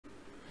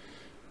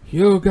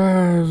Yo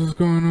guys, what's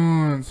going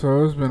on?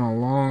 So it's been a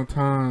long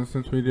time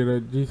since we did a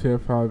GTA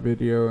 5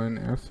 video and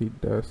FC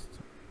Dust.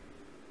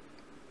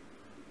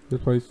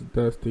 This place is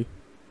dusty.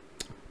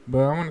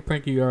 But I want to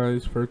thank you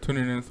guys for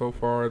tuning in so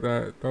far.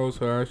 Those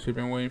who have actually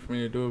been waiting for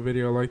me to do a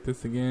video like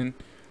this again.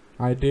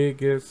 I did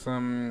get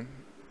some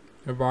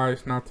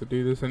advice not to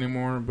do this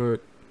anymore,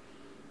 but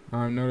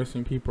I'm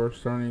noticing people are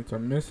starting to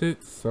miss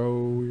it, so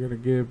we're gonna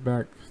give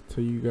back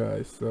to you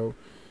guys. So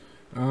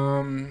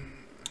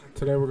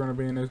today we're going to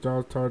be in this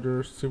Dodge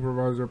Charger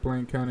Supervisor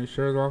Blaine County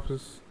Sheriff's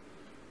Office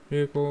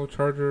vehicle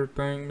Charger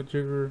thing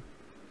majigger.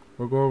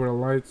 We'll go over the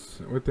lights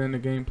within the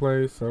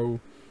gameplay. So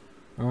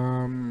we're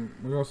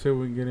going to see what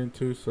we can get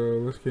into. So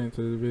let's get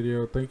into the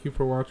video. Thank you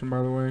for watching,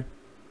 by the way.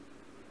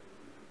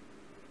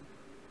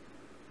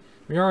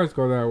 We always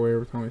go that way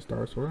every time we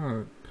start, so we're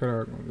going to cut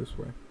out going this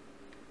way.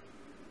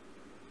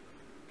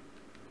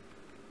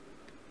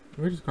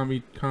 We're just going to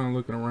be kind of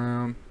looking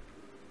around.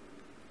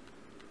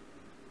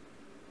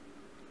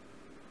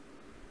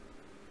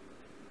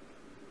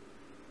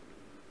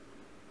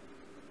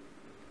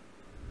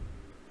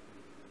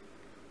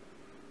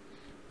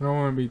 I don't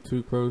want to be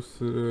too close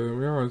to the...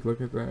 We always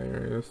look at that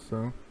area,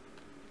 so...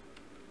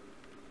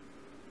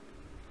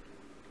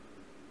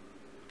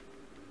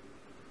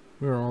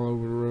 We're all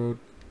over the road.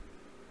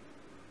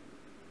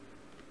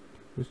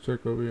 Let's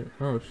check over here.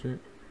 Oh, shit.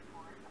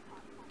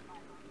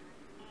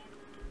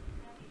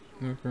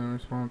 Not gonna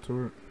respond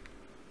to it.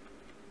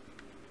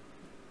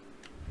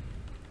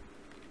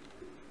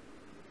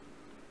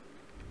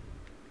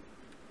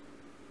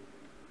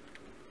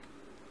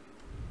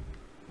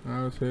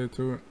 Let's head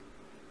to it.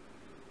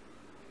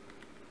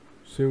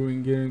 See what we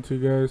can get into,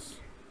 guys.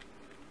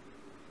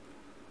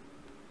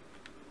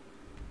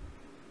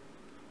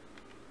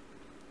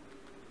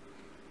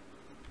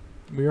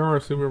 We are a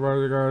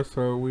supervisor, guys,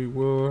 so we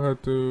will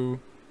have to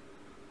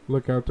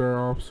look after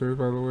our officers,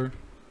 by the way.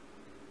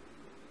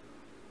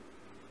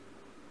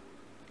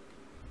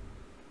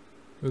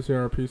 Let's see how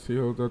our PC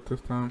holds up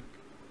this time.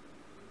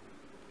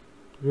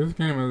 This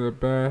game has a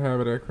bad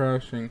habit of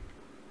crashing.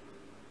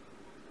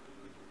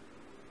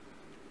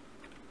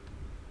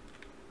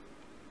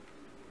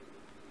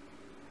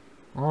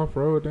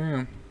 Off-road,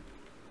 damn.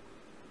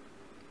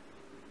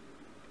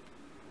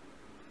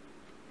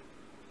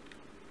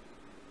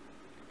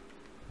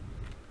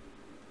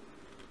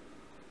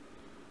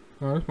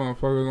 Oh, this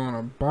motherfucker's on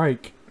a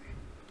bike.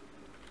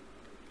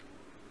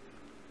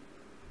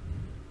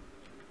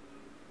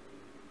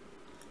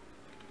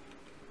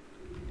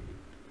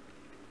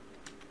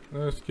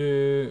 Let's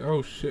get...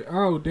 Oh, shit.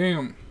 Oh,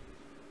 damn.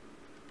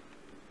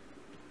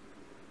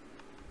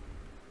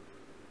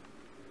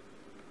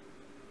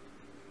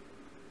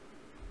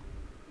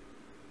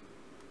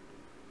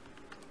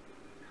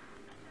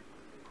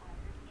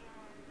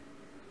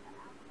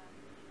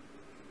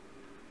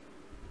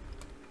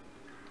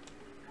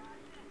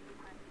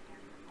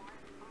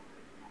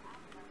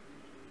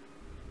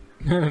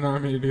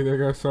 Not me to do that,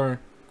 guys. Sorry.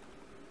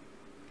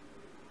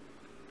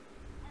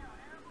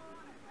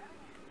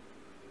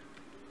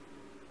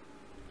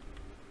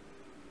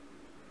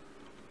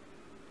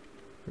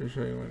 Pretty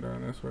sure you went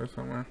down this way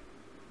somewhere.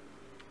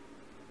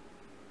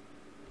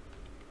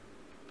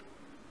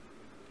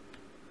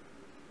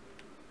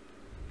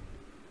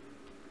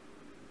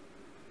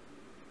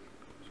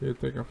 See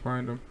if they can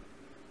find him.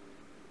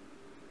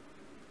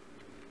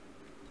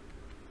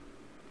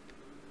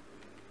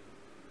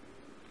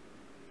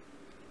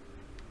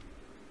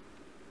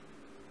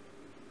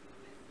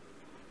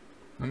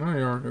 I know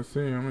y'all can see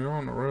him. You're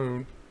on the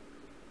road.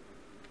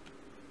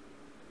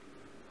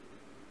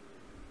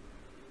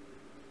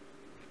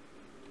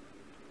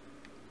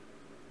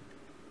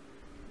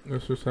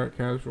 Let's just act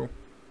casual.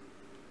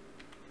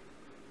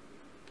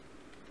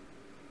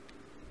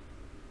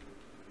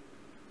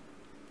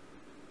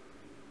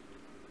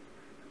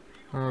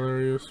 Oh,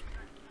 there he is.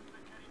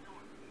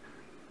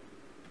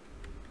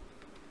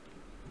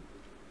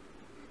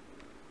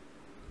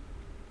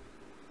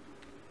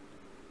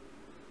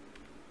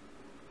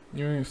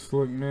 You ain't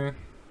slick, man.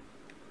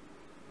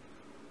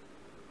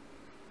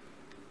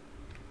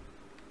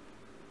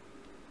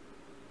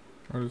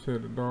 I just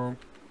hit the dog.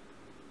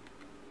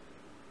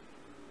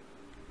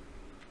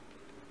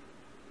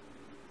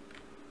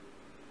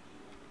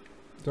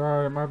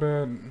 Sorry, my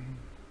bad.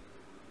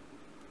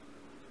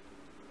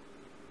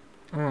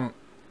 Oh. On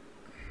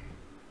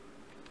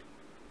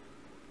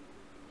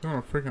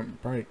a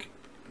freaking bike.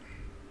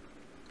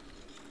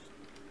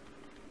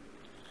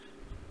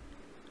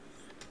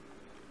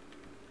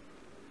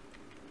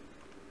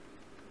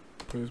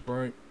 Please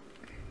bike.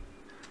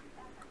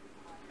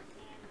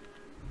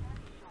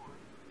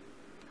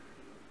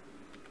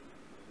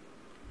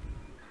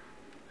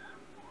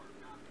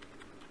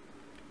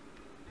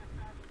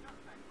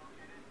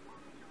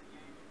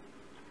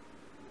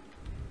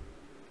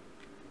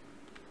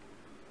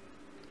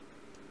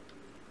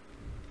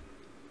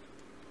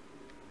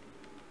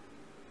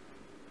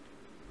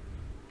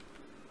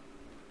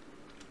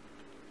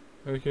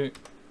 Okay,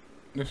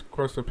 let's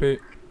cross the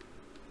pit.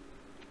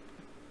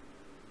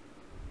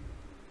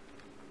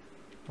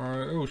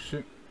 Alright, oh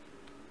shit.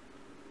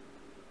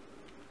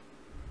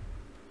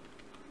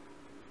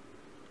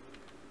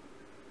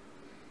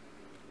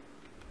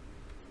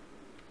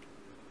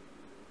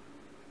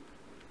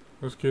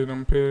 Let's get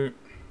them pit.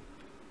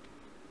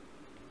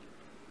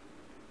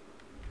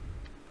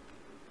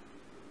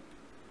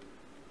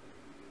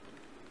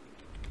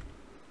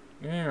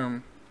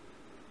 Damn.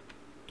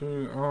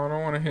 Dude, oh, I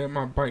don't want to hit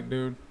my bike,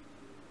 dude.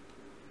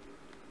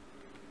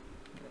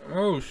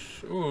 Oh,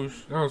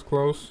 that was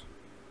close.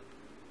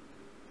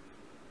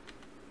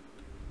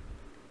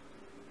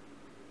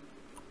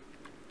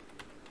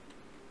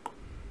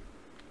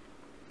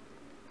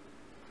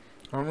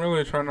 I'm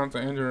really trying not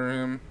to injure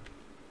him.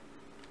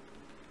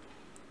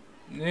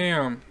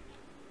 Damn.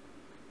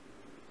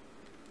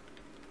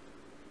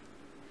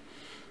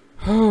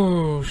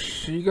 Oh,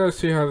 shit. You guys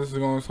see how this is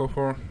going so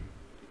far?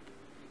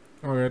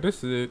 Oh, yeah,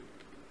 this is it.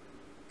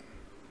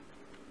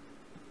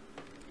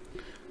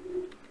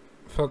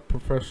 Fuck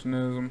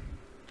professionalism.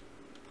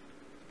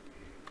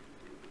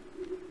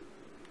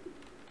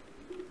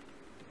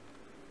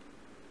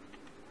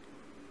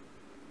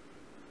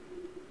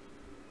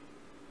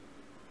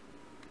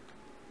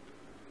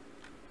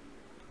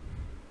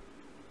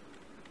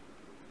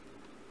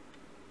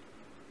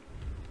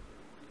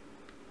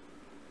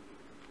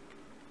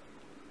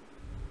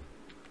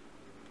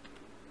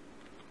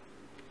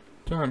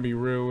 Trying to be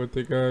real with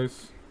it,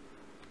 guys.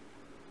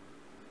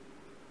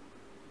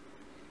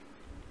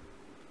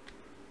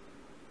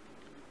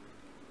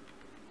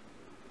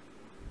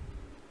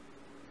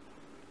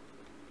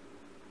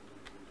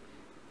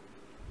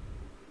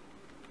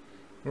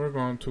 We're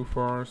going too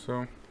far,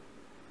 so.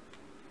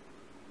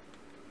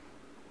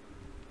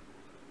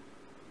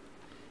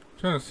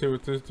 Trying to see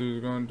what this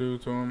dude's gonna do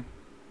to him.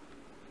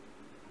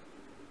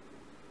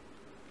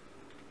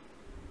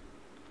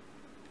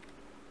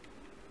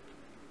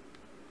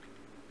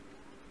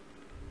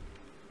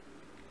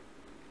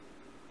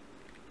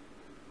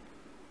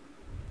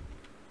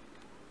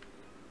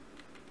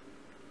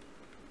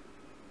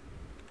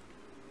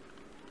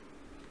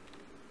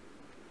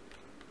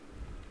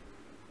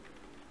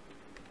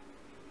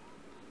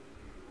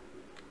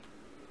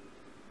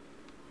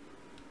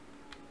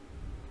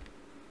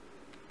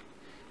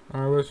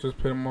 Alright, let's just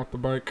put him off the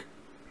bike.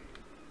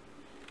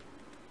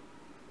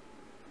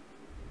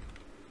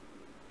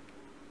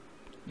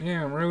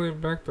 Damn, really?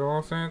 Back to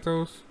Los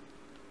Santos?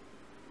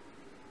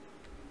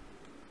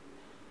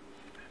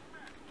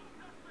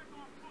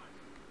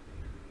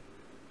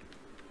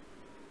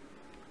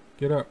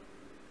 Get up.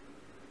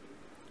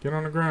 Get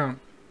on the ground.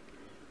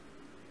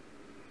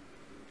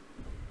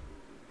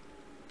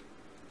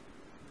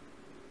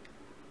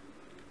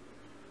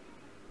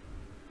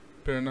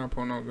 Better not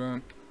pull no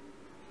gun.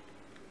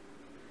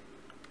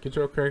 Get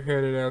your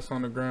crack-headed ass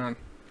on the ground.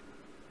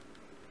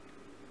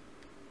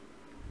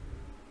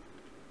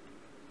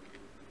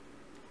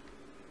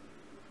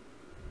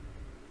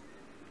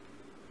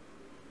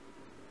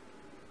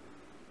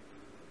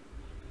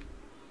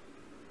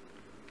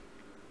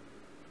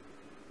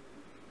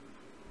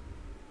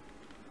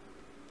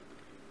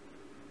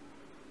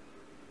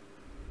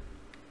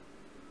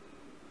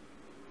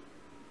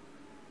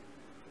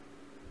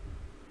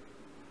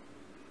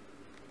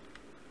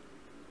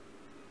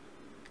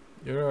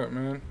 Get up,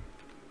 man.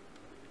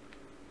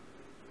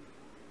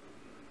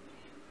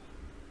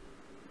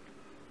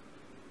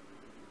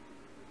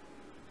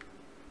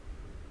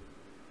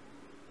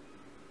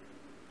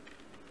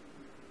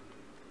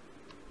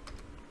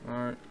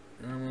 Alright,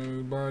 I'm in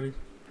his body.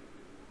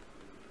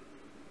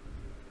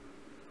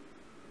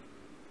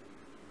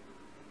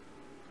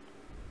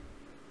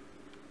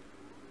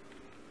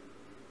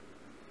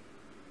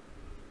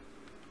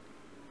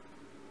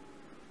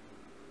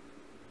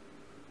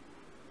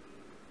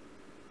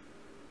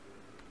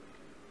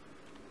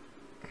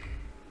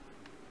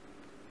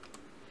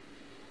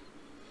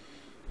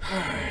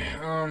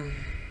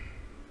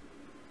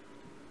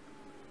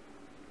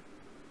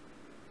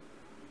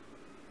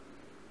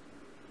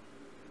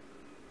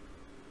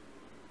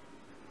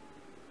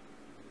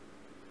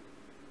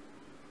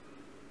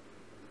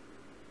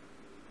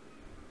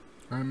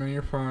 Alright, man,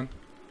 you're fine.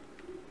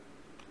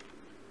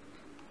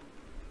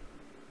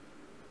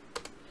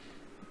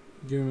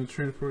 Give him a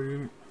transport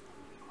unit.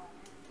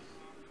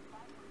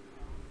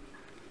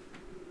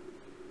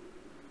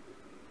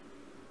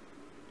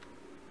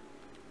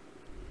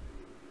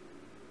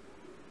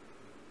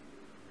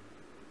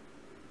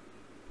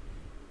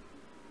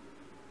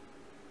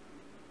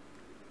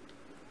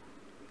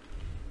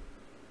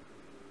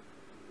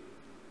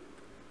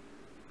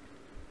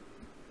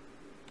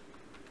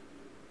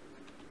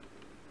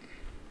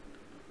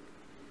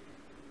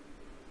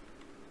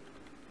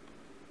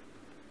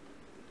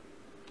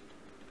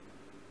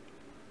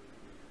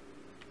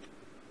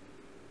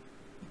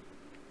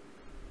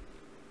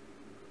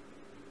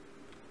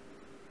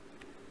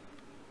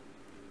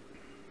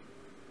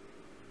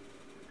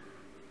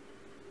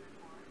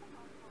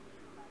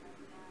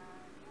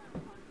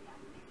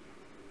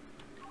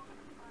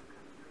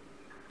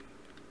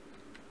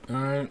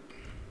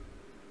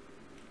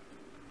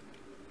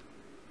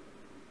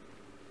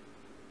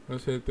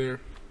 Let's hit there.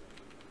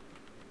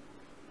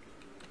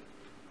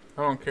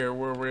 I don't care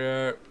where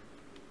we're at.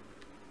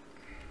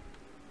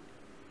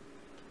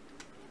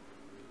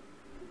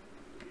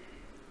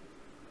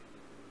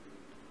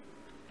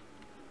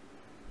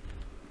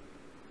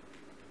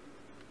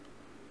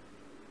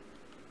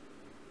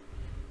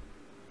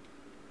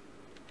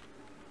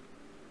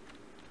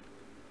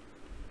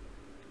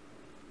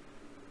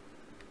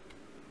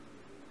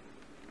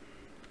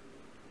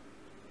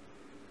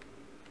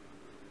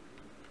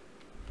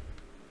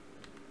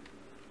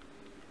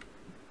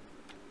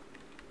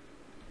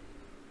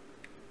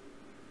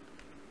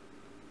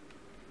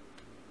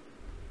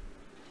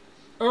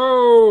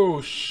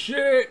 Oh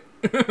shit!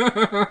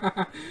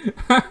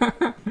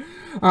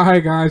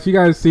 Alright guys, you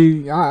guys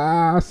see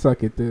I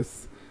suck at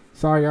this.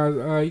 Sorry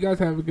guys, you guys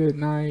have a good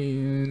night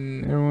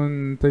and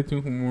everyone stay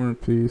tuned for more.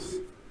 Peace.